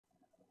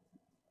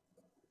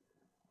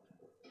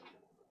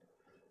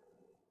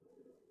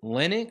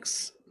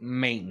Linux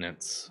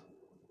maintenance.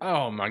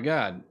 Oh my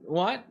God.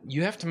 What?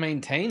 You have to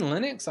maintain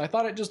Linux? I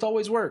thought it just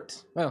always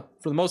worked. Well,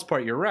 for the most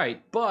part, you're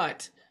right.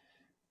 But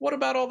what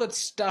about all that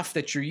stuff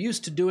that you're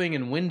used to doing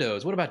in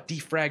Windows? What about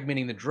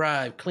defragmenting the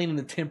drive, cleaning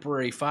the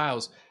temporary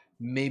files,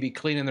 maybe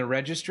cleaning the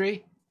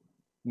registry?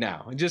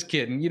 No, just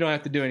kidding. You don't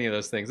have to do any of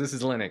those things. This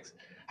is Linux.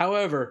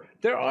 However,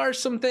 there are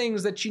some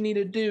things that you need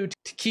to do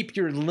to keep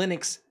your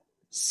Linux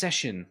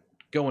session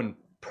going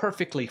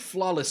perfectly,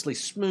 flawlessly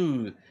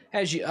smooth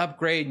as you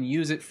upgrade and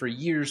use it for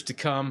years to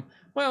come.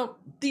 Well,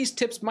 these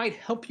tips might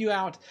help you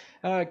out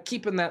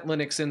keeping that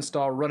Linux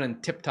install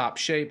running tip-top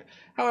shape.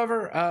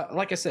 However,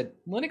 like I said,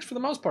 Linux for the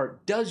most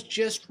part does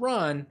just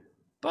run,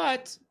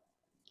 but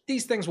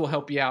these things will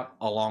help you out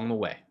along the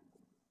way.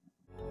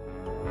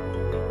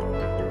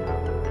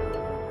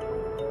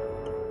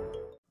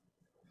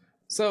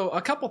 So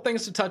a couple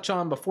things to touch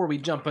on before we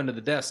jump into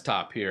the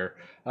desktop here.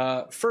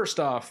 First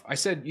off, I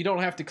said you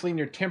don't have to clean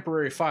your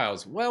temporary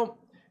files. Well,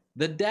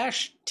 the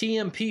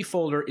 -tmp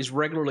folder is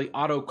regularly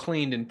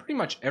auto-cleaned in pretty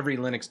much every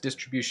Linux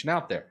distribution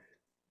out there.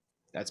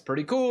 That's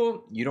pretty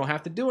cool. You don't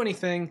have to do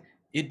anything.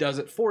 It does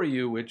it for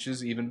you, which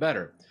is even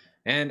better.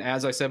 And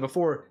as I said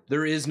before,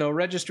 there is no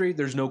registry.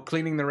 There's no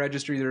cleaning the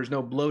registry. There's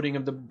no bloating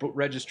of the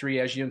registry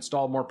as you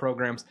install more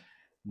programs.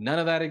 None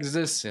of that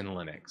exists in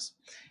Linux.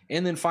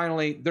 And then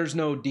finally, there's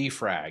no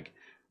defrag.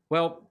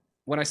 Well,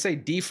 when I say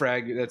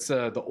defrag, that's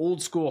the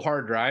old school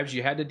hard drives.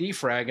 You had to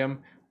defrag them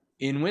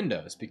in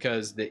Windows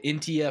because the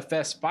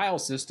NTFS file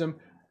system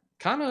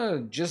kind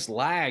of just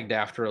lagged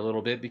after a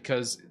little bit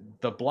because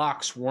the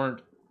blocks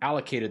weren't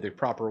allocated the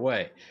proper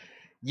way.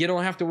 You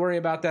don't have to worry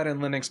about that in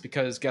Linux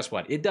because guess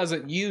what? It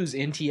doesn't use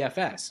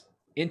NTFS.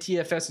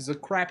 NTFS is a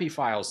crappy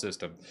file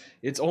system.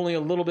 It's only a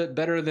little bit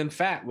better than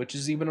FAT, which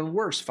is even a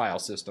worse file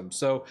system.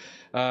 So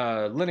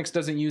Linux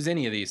doesn't use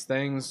any of these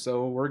things,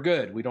 so we're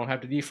good. We don't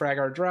have to defrag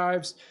our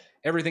drives.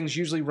 Everything's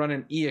usually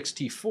running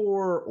ext4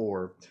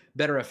 or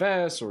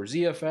BetterFS or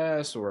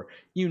ZFS or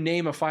you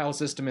name a file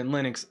system in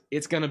Linux,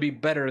 it's going to be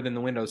better than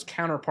the Windows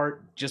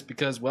counterpart just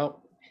because,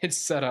 well, it's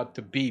set up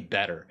to be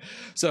better.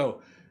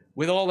 So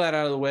with all that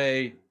out of the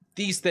way,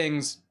 these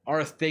things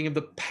are a thing of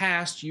the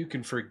past. You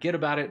can forget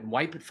about it and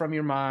wipe it from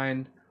your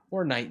mind,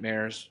 or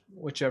nightmares,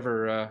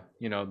 whichever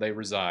they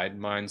reside.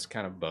 Mine's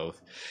kind of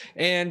both.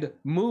 And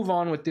move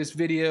on with this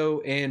video,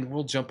 and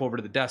we'll jump over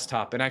to the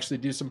desktop and actually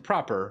do some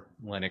proper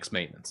Linux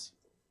maintenance.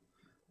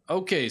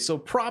 Okay, so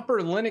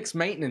proper Linux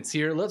maintenance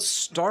here. Let's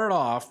start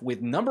off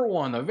with number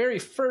one, the very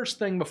first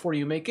thing before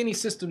you make any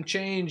system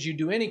change, you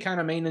do any kind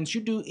of maintenance,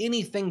 you do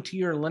anything to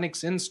your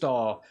Linux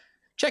install.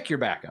 Check your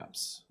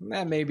backups.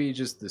 That may be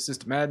just the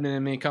system admin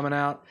in me coming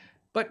out,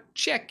 but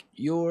check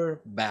your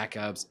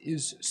backups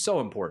is so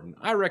important.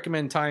 I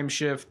recommend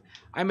Timeshift.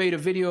 I made a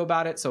video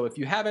about it, so if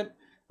you haven't,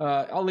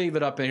 I'll leave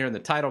it up in here in the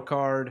title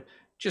card.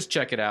 Just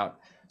check it out.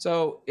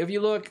 So if you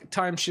look,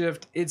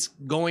 Timeshift, it's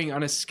going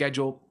on a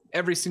schedule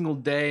every single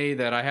day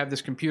that I have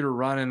this computer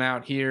running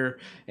out here,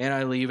 and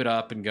I leave it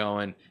up and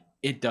going.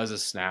 It does a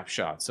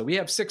snapshot. So we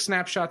have 6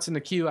 snapshots in the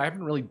queue. I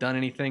haven't really done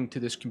anything to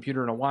this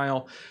computer in a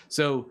while,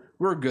 so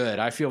we're good.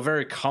 I feel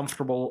very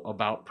comfortable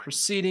about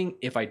proceeding.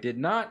 If I did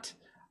not,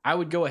 I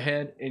would go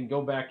ahead and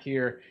go back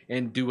here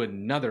and do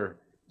another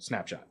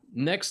snapshot.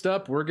 Next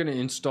up, we're going to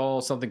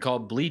install something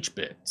called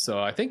bleachbit.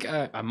 So I think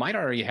I might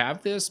already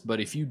have this,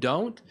 but if you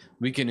don't,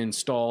 we can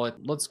install it.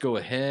 Let's go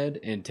ahead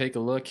and take a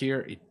look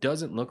here. It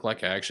doesn't look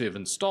like I actually have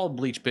installed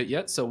bleachbit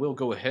yet, so we'll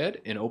go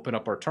ahead and open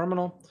up our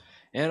terminal.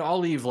 And I'll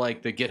leave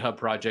like the GitHub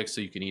project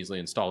so you can easily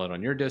install it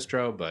on your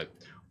distro, but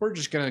we're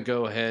just going to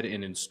go ahead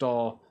and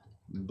install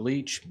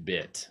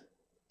bleachbit.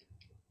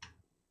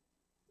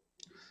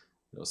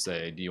 It'll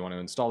say, do you want to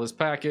install this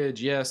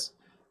package? Yes.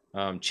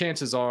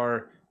 Chances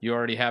are you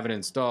already have it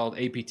installed.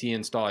 apt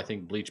install, I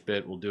think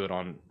bleachbit will do it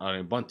on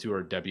Ubuntu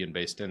or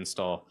Debian-based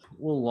install.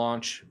 We'll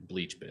launch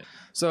bleachbit.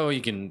 So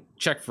you can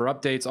check for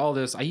updates, all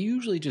this. I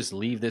usually just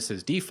leave this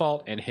as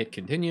default and hit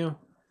continue.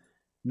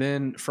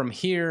 Then from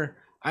here,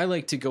 I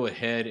like to go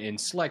ahead and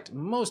select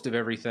most of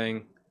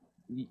everything.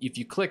 If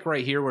you click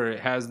right here where it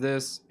has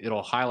this,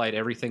 it'll highlight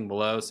everything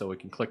below, so we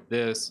can click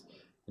this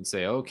and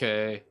say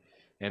okay,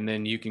 and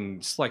then you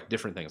can select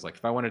different things. Like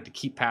if I wanted to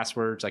keep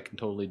passwords, I can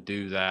totally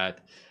do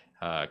that.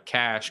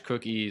 Cache,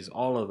 cookies,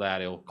 all of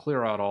that, it'll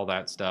clear out all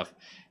that stuff.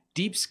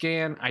 Deep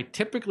scan, I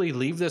typically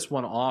leave this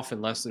one off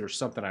unless there's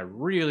something I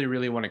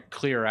really want to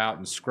clear out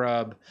and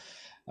scrub.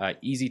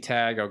 Easy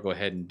tag, I'll go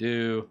ahead and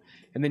do.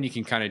 And then you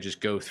can kind of just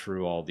go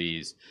through all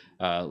these.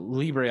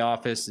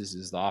 LibreOffice, this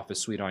is the Office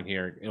suite on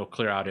here. It'll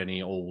clear out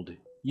any old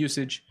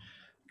usage.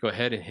 Go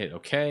ahead and hit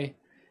OK.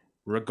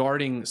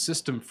 Regarding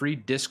system free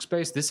disk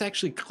space, this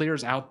actually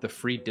clears out the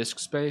free disk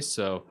space.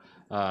 So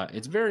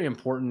it's very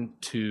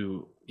important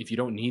to, if you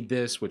don't need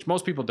this, which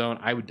most people don't,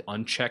 I would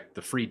uncheck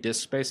the free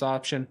disk space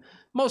option.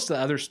 Most of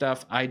the other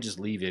stuff, I just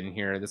leave in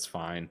here. That's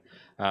fine.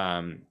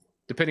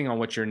 Depending on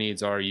what your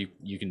needs are,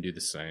 you can do the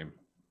same.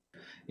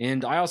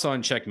 And I also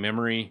uncheck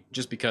memory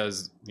just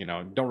because,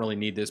 don't really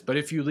need this. But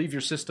if you leave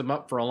your system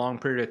up for a long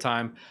period of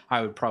time,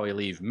 I would probably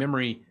leave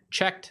memory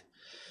checked.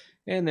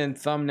 and then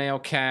thumbnail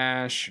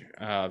cache,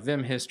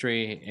 Vim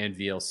history, and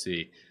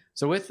VLC.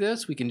 So with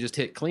this, we can just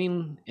hit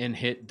clean and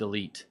hit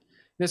delete.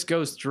 This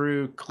goes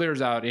through,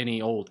 clears out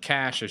any old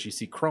cache. As you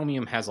see,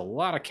 Chromium has a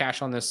lot of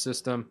cache on this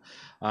system.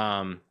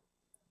 And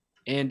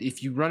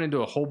if you run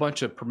into a whole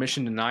bunch of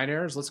permission denied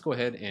errors, let's go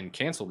ahead and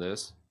cancel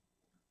this.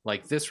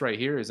 Like this right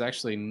here is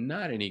actually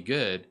not any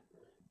good.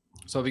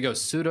 So if we go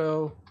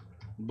sudo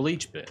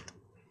bleachbit,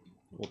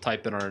 we'll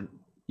type in our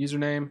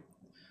username,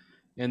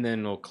 and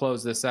then we'll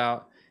close this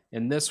out.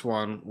 And this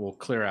one will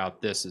clear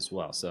out this as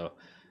well. So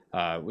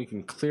we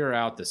can clear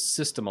out the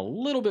system a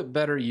little bit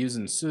better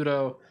using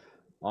sudo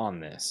on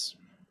this.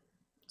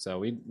 So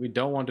we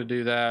don't want to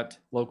do that.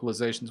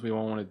 Localizations we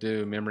won't want to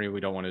do. Memory we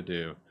don't want to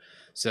do.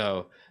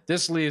 So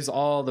this leaves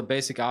all the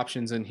basic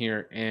options in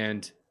here,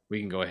 and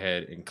we can go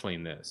ahead and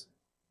clean this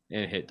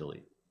and hit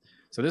delete.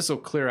 So this will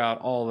clear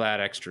out all that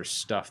extra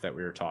stuff that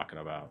we were talking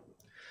about.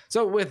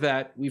 So with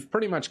that, we've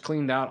pretty much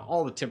cleaned out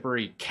all the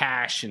temporary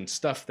cache and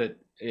stuff that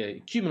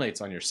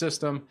accumulates on your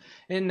system.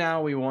 And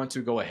now we want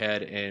to go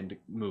ahead and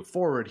move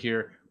forward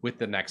here with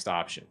the next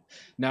option.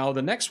 Now,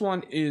 the next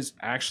one is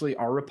actually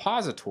our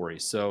repository.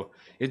 So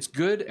it's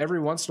good every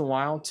once in a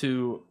while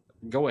to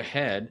go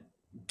ahead,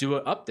 do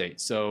an update.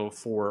 So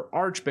for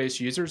Arch-based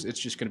users, it's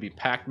just going to be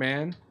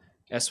pacman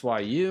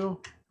syu,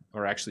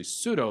 or actually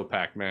sudo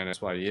pacman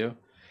syu.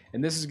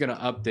 And this is going to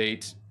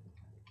update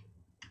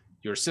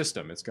your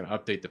system. It's going to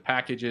update the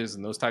packages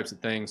and those types of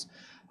things,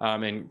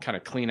 and kind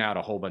of clean out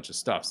a whole bunch of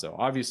stuff. So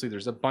obviously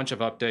there's a bunch of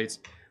updates.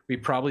 We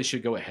probably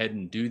should go ahead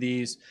and do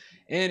these,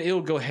 and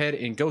it'll go ahead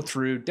and go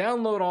through,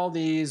 download all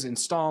these,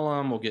 install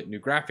them. We'll get new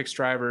graphics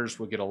drivers.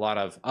 We'll get a lot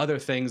of other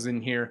things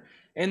in here.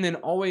 And then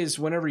always,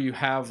 whenever you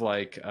have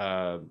like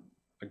a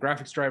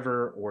graphics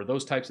driver or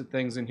those types of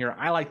things in here,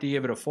 I like to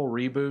give it a full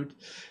reboot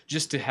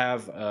just to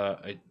have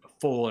a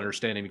full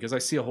understanding, because I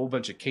see a whole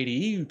bunch of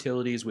KDE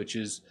utilities, which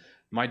is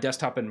my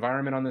desktop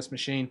environment on this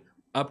machine,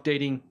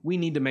 updating. We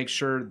need to make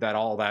sure that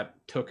all that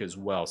took as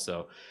well.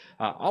 So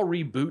I'll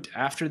reboot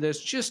after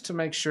this just to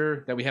make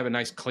sure that we have a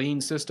nice clean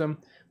system.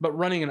 But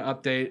running an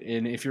update,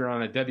 and if you're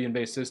on a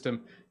Debian-based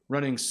system,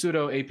 running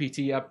sudo apt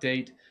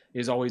update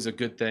is always a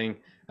good thing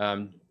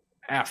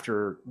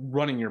after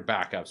running your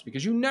backups,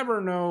 because you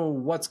never know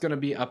what's going to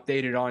be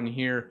updated on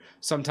here.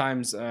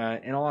 Sometimes,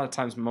 and a lot of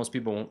times, most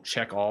people won't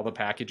check all the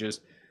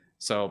packages.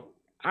 So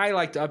I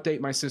like to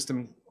update my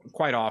system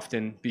quite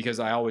often because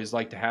I always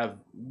like to have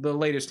the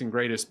latest and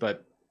greatest.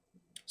 But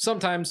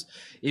sometimes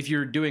if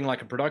you're doing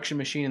like a production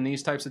machine and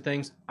these types of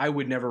things, I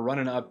would never run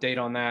an update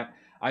on that.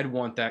 I'd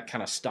want that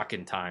kind of stuck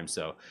in time.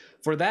 So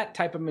for that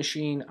type of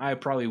machine, I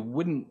probably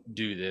wouldn't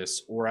do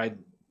this, or I'd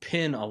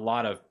pin a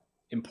lot of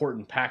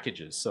important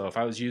packages. So if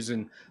I was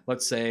using,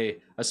 let's say,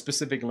 a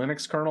specific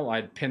Linux kernel,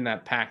 I'd pin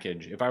that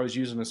package. If I was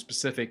using a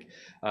specific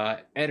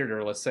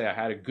editor, let's say I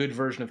had a good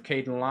version of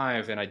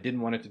Kdenlive and I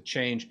didn't want it to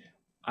change,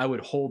 I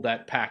would hold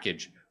that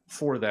package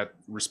for that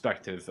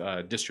respective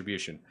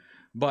distribution.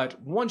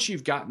 But once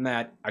you've gotten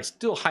that, I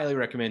still highly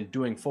recommend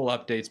doing full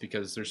updates,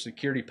 because there's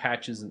security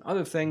patches and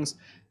other things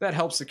that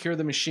help secure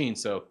the machine.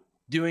 So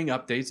doing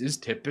updates is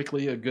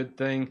typically a good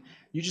thing.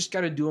 You just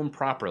got to do them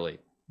properly.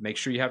 Make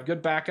sure you have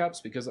good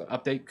backups, because an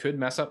update could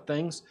mess up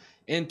things.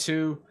 And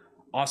two,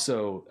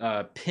 also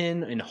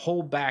pin and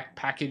hold back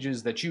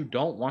packages that you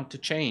don't want to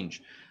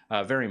change.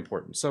 Very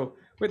important. So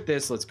with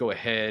this, let's go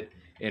ahead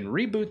and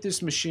reboot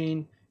this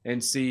machine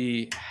and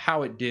see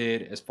how it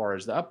did as far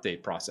as the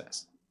update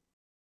process.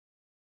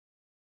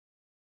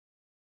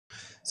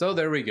 So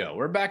there we go.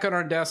 We're back on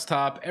our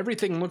desktop.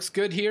 Everything looks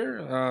good here.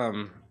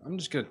 I'm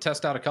just going to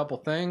test out a couple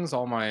things.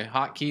 All my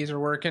hotkeys are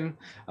working.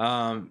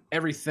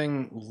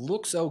 Everything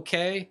looks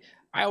okay.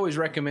 I always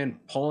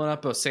recommend pulling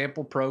up a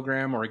sample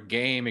program or a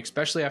game,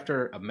 especially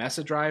after a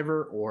message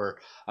driver or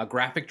a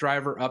graphic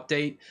driver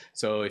update.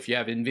 So if you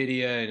have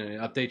NVIDIA and it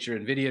updates your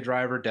NVIDIA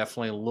driver,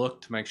 definitely look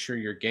to make sure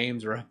your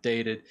games are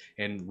updated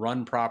and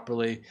run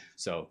properly.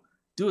 So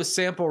do a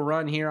sample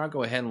run here. I'll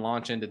go ahead and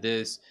launch into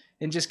this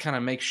and just kind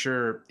of make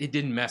sure it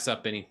didn't mess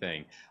up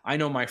anything. I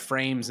know my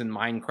frames in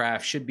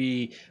Minecraft should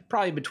be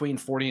probably between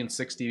 40 and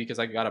 60 because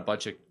I got a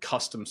bunch of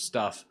custom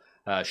stuff,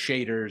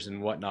 shaders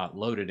and whatnot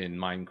loaded in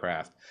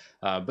Minecraft.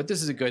 But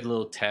this is a good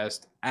little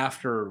test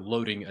after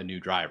loading a new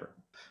driver.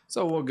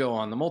 So we'll go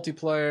on the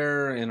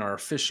multiplayer in our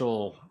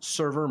official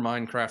server,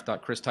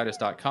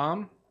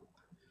 minecraft.christitus.com.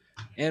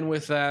 And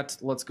with that,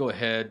 let's go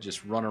ahead,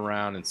 just run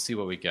around and see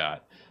what we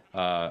got.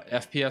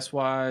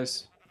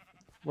 FPS-wise,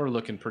 we're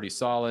looking pretty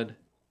solid.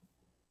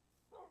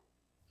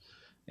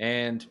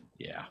 And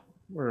yeah,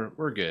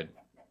 we're good.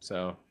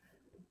 So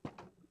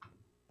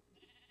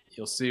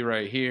you'll see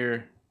right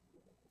here,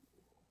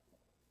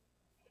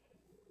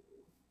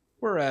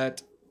 we're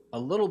at a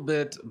little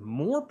bit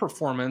more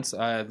performance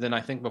than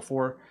I think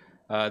before.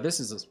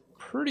 This is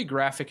pretty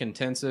graphic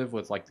intensive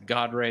with like the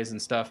God rays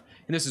and stuff.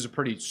 And this is a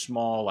pretty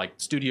small like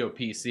studio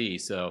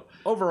PC. So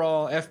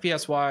overall,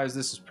 FPS wise,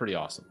 this is pretty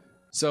awesome.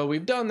 So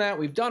we've done that.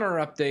 We've done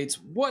our updates.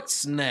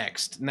 What's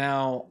next?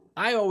 Now,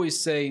 I always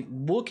say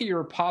look at your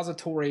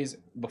repositories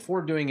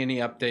before doing any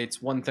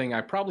updates. One thing I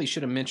probably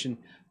should have mentioned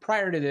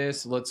prior to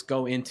this, let's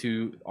go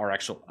into our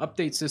actual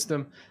update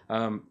system.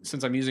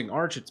 Since I'm using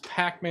Arch, it's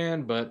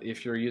Pacman, but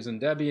if you're using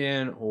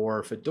Debian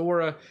or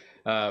Fedora,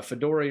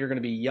 you're going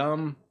to be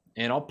Yum,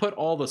 and I'll put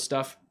all the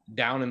stuff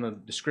down in the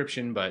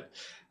description, but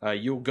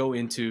you'll go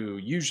into,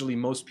 usually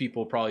most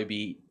people probably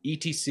be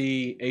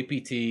etc,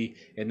 apt,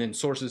 and then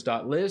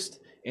sources.list,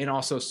 and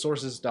also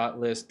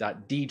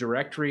sources.list.d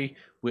directory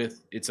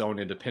with its own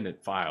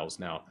independent files.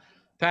 Now,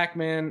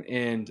 Pacman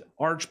and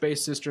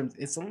Arch-based systems,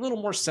 it's a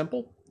little more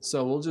simple.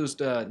 So we'll just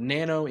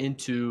nano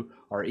into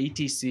our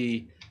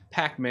etc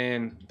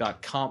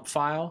pacman.conf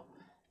file.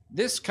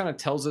 This kind of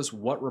tells us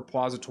what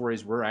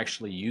repositories we're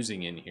actually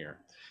using in here.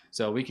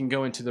 So we can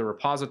go into the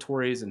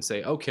repositories and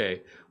say,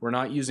 okay, we're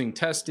not using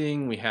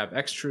testing. We have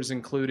extras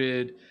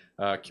included.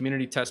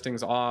 Community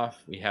testing's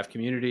off. We have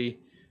community.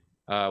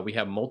 We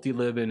have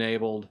multi-lib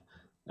enabled,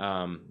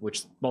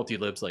 which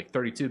multi-lib's like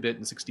 32-bit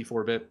and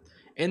 64-bit.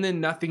 And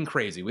then nothing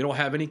crazy. We don't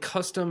have any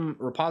custom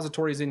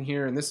repositories in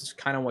here, and this is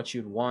kind of what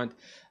you'd want.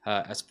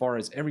 As far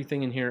as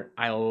everything in here,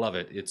 I love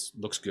it. It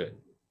looks good.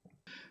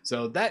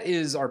 So that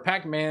is our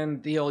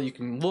Pacman deal. You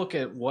can look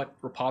at what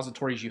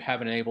repositories you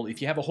have enabled.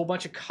 If you have a whole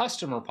bunch of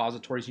custom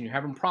repositories and you're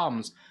having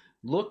problems,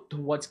 look to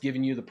what's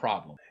giving you the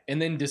problem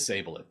and then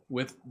disable it.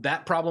 With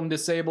that problem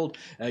disabled,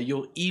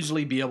 you'll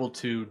easily be able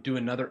to do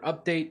another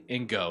update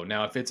and go.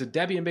 Now, if it's a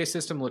Debian-based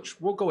system,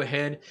 which we'll go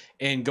ahead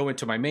and go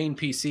into my main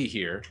PC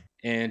here.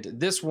 And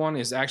this one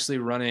is actually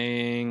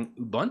running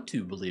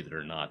Ubuntu, believe it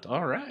or not.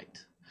 All right.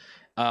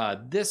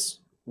 This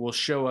will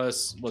show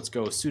us, let's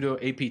go sudo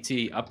apt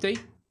update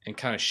and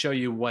kind of show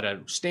you what a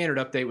standard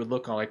update would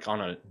look like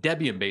on a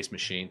Debian-based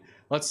machine.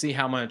 Let's see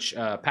how much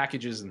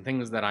packages and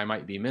things that I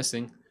might be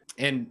missing.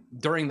 And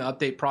during the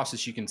update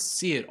process, you can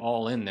see it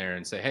all in there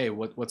and say, hey,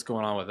 what's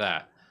going on with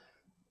that?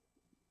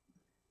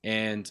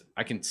 And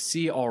I can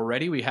see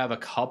already we have a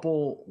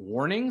couple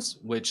warnings,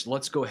 which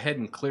let's go ahead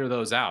and clear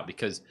those out,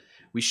 because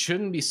we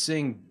shouldn't be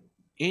seeing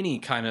any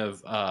kind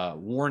of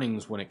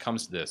warnings when it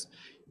comes to this.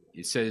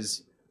 It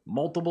says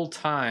multiple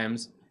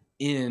times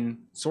in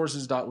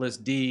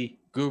sources.list.d,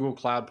 Google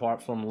Cloud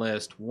Platform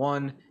List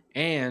 1,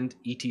 and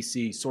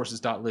etc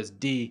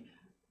sources.list.d,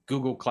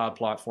 Google Cloud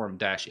Platform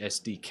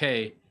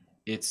 -SDK,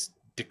 it's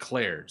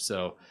declared.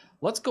 So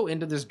let's go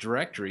into this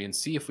directory and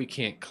see if we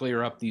can't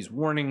clear up these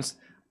warnings.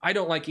 I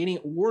don't like any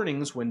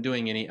warnings when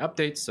doing any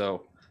updates,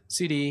 so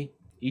cd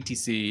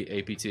etc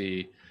apt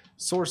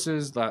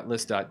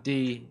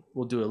sources.list.d,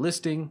 we'll do a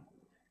listing,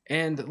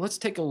 and let's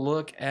take a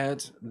look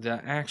at the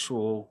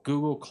actual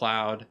Google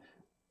Cloud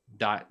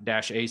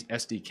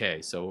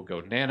 -SDK. So we'll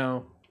go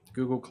nano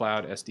Google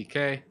Cloud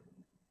SDK,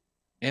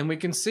 and we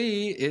can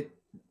see it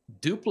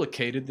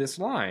duplicated this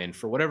line.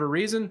 For whatever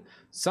reason,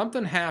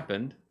 something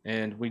happened,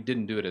 and we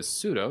didn't do it as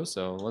sudo,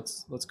 so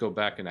let's go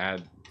back and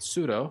add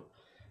sudo.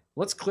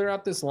 Let's clear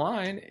out this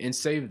line and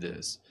save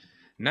this.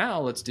 Now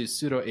let's do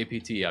sudo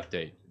apt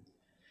update.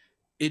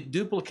 It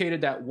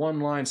duplicated that one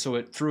line, so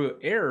it threw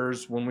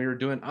errors when we were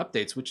doing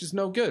updates, which is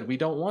no good. We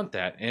don't want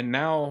that. And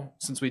now,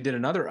 since we did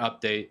another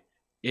update,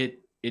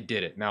 it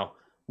did it. Now,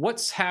 what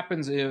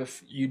happens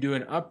if you do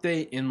an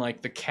update in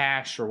like the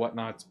cache or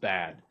whatnot? It's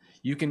bad.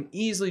 You can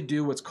easily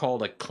do what's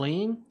called a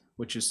clean,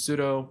 which is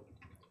sudo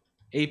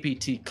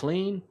apt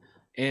clean,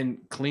 and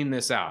clean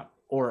this out.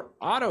 Or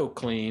auto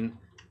clean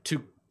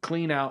to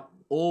clean out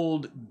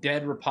old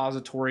dead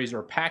repositories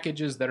or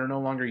packages that are no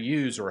longer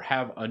used or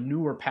have a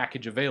newer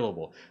package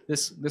available.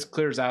 This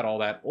clears out all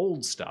that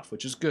old stuff,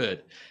 which is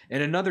good.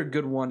 And another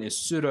good one is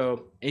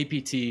sudo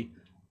apt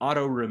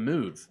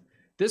autoremove.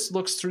 This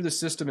looks through the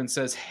system and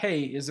says,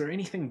 hey, is there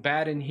anything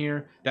bad in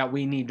here that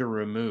we need to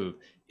remove?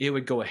 It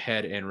would go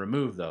ahead and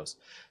remove those.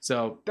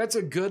 So that's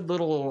a good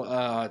little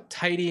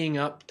tidying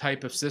up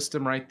type of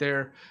system right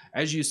there.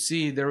 As you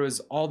see, there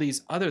was all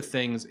these other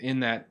things in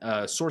that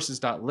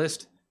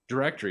sources.list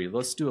directory.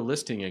 Let's do a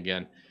listing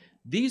again.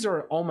 These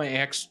are all my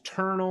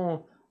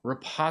external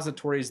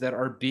repositories that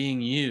are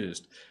being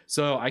used.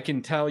 So I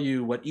can tell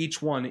you what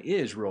each one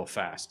is real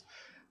fast.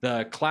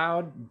 The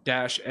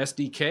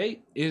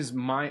cloud-SDK is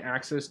my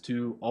access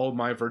to all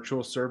my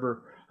virtual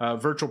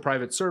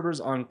private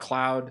servers on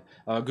cloud,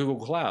 Google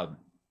Cloud.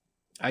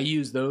 I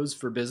use those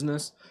for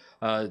business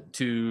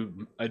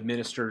to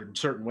administer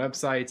certain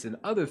websites and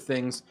other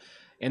things.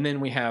 And then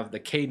we have the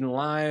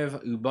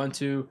Kdenlive,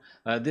 Ubuntu.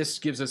 This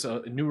gives us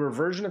a newer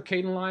version of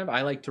Kdenlive.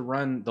 I like to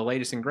run the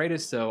latest and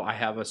greatest, so I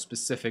have a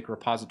specific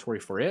repository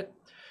for it.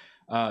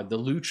 The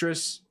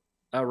Lutris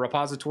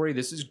repository,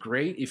 this is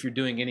great if you're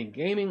doing any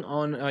gaming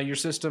on your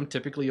system.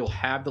 Typically, you'll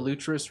have the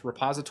Lutris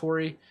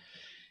repository.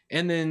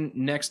 And then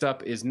next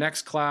up is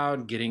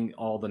Nextcloud, getting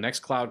all the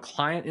Nextcloud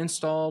client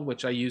installed,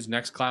 which I use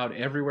Nextcloud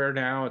everywhere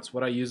now. It's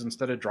what I use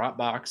instead of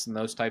Dropbox and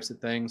those types of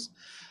things.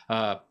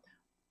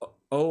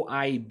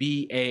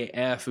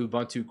 OIBAF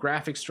Ubuntu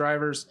graphics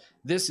drivers.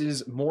 This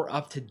is more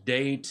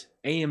up-to-date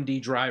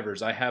AMD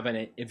drivers. I have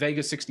a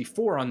Vega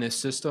 64 on this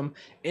system,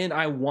 and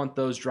I want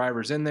those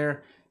drivers in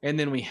there. And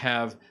then we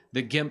have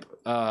the GIMP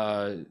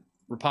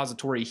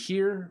repository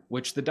here,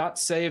 which the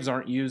 .saves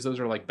aren't used. Those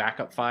are like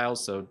backup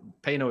files, so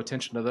pay no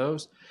attention to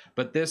those.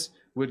 But this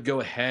would go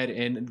ahead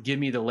and give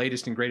me the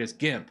latest and greatest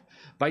GIMP.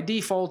 By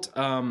default,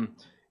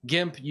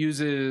 GIMP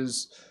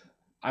uses,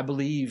 I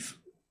believe,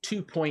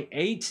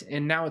 2.8,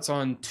 and now it's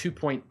on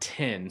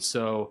 2.10.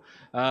 So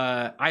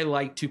I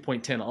like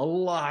 2.10 a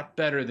lot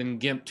better than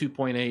GIMP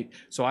 2.8.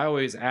 So I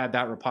always add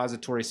that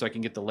repository so I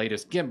can get the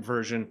latest GIMP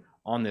version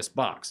on this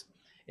box.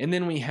 And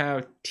then we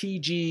have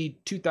TG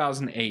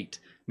 2008.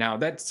 Now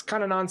that's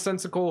kind of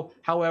nonsensical.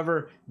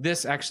 However,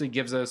 this actually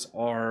gives us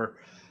our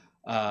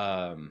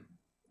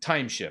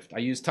Timeshift. I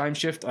use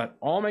Timeshift on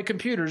all my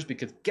computers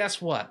because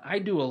guess what? I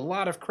do a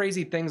lot of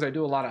crazy things. I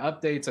do a lot of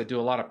updates. I do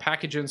a lot of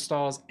package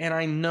installs, and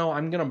I know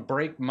I'm going to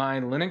break my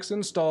Linux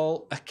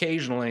install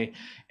occasionally,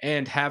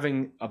 and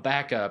having a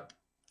backup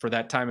for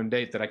that time and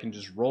date that I can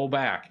just roll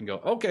back and go,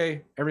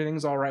 okay,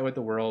 everything's all right with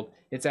the world.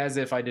 It's as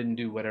if I didn't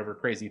do whatever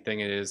crazy thing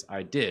it is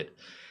I did.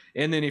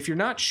 And then if you're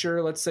not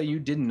sure, let's say you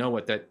didn't know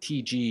what that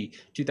TG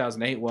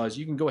 2008 was,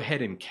 you can go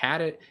ahead and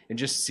cat it and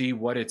just see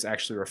what it's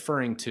actually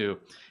referring to.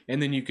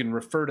 And then you can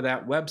refer to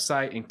that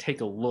website and take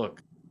a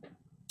look.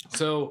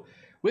 So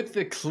with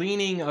the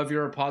cleaning of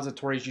your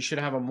repositories, you should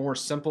have a more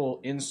simple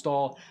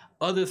install.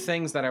 Other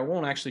things that I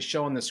won't actually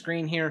show on the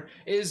screen here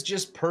is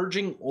just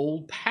purging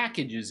old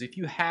packages. If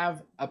you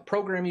have a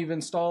program you've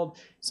installed,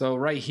 so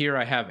right here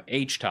I have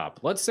htop.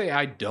 Let's say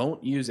I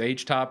don't use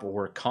htop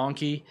or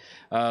conky.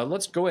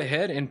 Let's go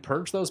ahead and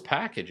purge those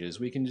packages.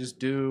 We can just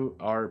do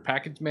our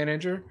package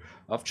manager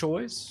of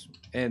choice,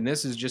 and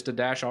this is just a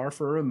 -r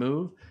for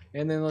remove,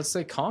 and then let's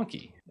say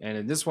conky.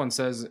 And this one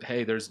says,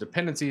 hey, there's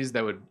dependencies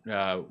that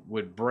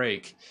would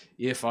break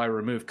if I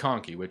remove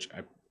conky, which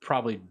I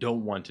probably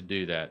don't want to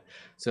do that.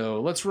 So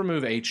let's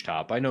remove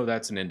htop. I know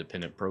that's an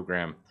independent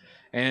program.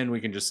 And we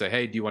can just say,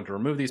 hey, do you want to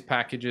remove these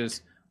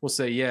packages? We'll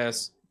say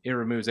yes, it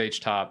removes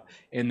htop,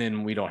 and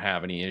then we don't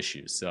have any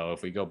issues. So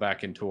if we go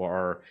back into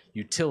our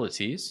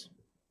utilities,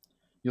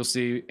 you'll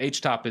see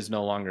htop is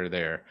no longer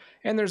there.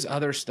 And there's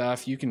other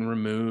stuff you can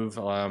remove.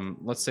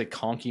 Let's say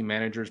conky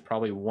manager is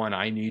probably one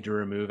I need to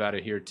remove out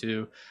of here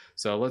too.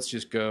 So let's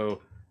just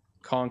go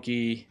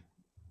conky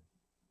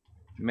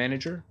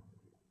manager,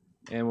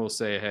 and we'll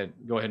say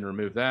go ahead and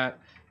remove that.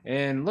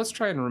 And let's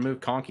try and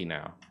remove conky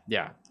now.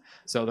 Yeah,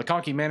 so the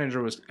conky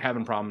manager was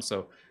having problems.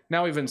 So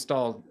now we've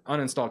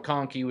uninstalled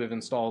conky, we've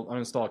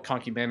uninstalled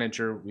conky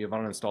manager, we have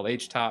uninstalled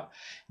htop.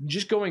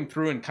 Just going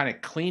through and kind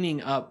of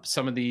cleaning up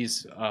some of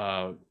these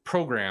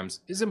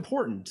programs is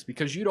important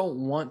because you don't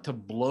want to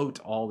bloat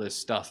all this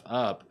stuff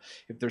up.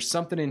 If there's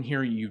something in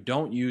here you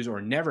don't use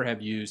or never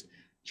have used,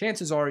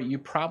 chances are you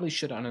probably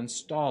should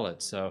uninstall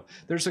it. So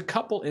there's a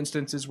couple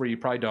instances where you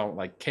probably don't,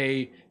 like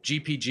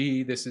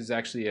KGPG. This is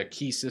actually a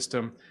key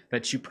system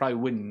that you probably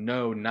wouldn't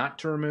know not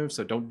to remove,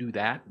 so don't do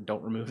that.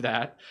 Don't remove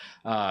that.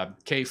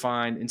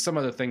 Kfind and some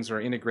other things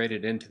are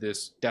integrated into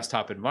this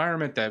desktop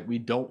environment that we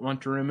don't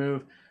want to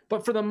remove.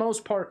 But for the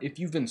most part, if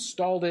you've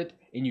installed it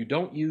and you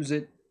don't use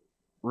it,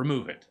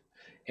 remove it.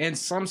 And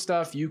some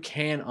stuff you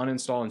can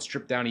uninstall and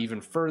strip down even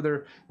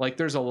further. Like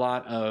there's a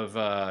lot of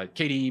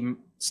KDE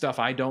stuff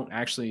I don't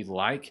actually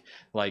like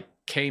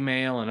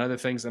Kmail and other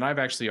things, and I've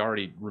actually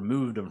already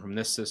removed them from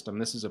this system.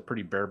 This is a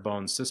pretty bare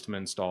bones system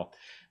install.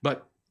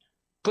 But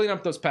clean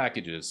up those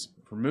packages,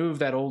 remove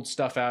that old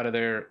stuff out of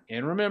there,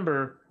 and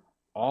remember,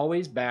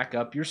 always back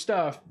up your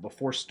stuff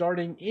before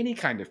starting any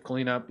kind of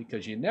cleanup,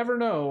 because you never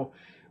know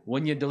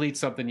when you delete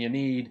something you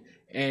need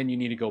and you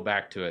need to go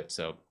back to it.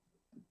 So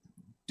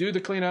do the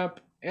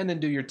cleanup and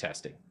then do your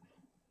testing.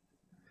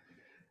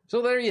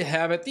 So there you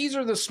have it. These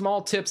are the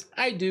small tips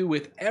I do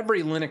with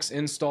every Linux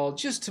install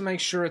just to make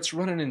sure it's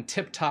running in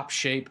tip-top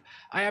shape.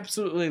 I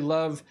absolutely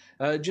love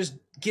just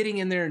getting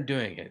in there and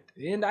doing it.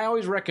 And I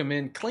always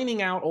recommend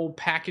cleaning out old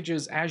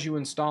packages as you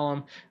install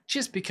them,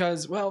 just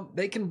because, well,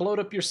 they can bloat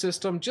up your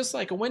system just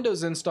like a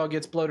Windows install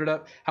gets bloated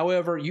up.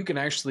 However, you can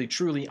actually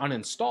truly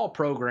uninstall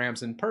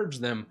programs and purge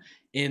them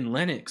in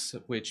Linux,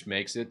 which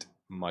makes it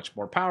much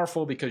more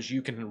powerful because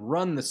you can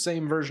run the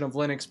same version of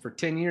Linux for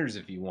 10 years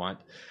if you want.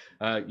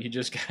 You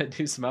just got to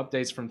do some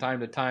updates from time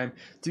to time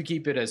to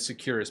keep it as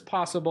secure as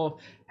possible.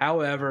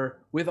 However,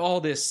 with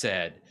all this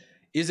said,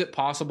 is it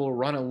possible to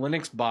run a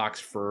Linux box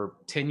for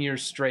 10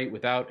 years straight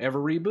without ever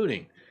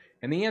rebooting?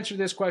 And the answer to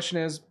this question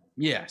is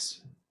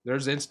yes.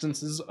 There's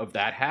instances of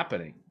that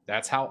happening.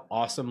 That's how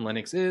awesome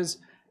Linux is.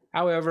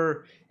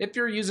 However, if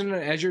you're using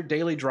it as your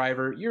daily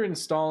driver, you're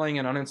installing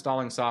and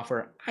uninstalling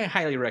software, I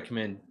highly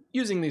recommend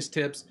using these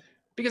tips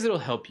because it'll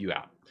help you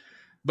out.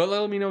 But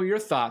let me know your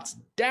thoughts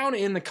down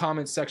in the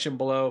comments section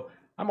below.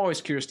 I'm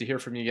always curious to hear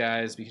from you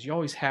guys because you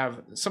always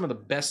have some of the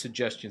best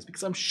suggestions,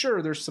 because I'm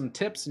sure there's some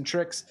tips and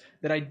tricks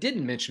that I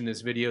didn't mention in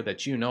this video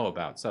that you know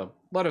about. So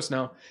let us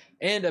know.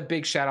 And a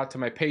big shout out to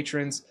my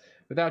patrons.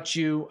 Without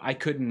you, I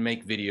couldn't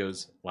make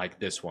videos like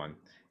this one.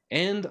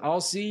 And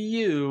I'll see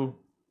you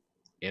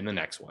in the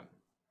next one.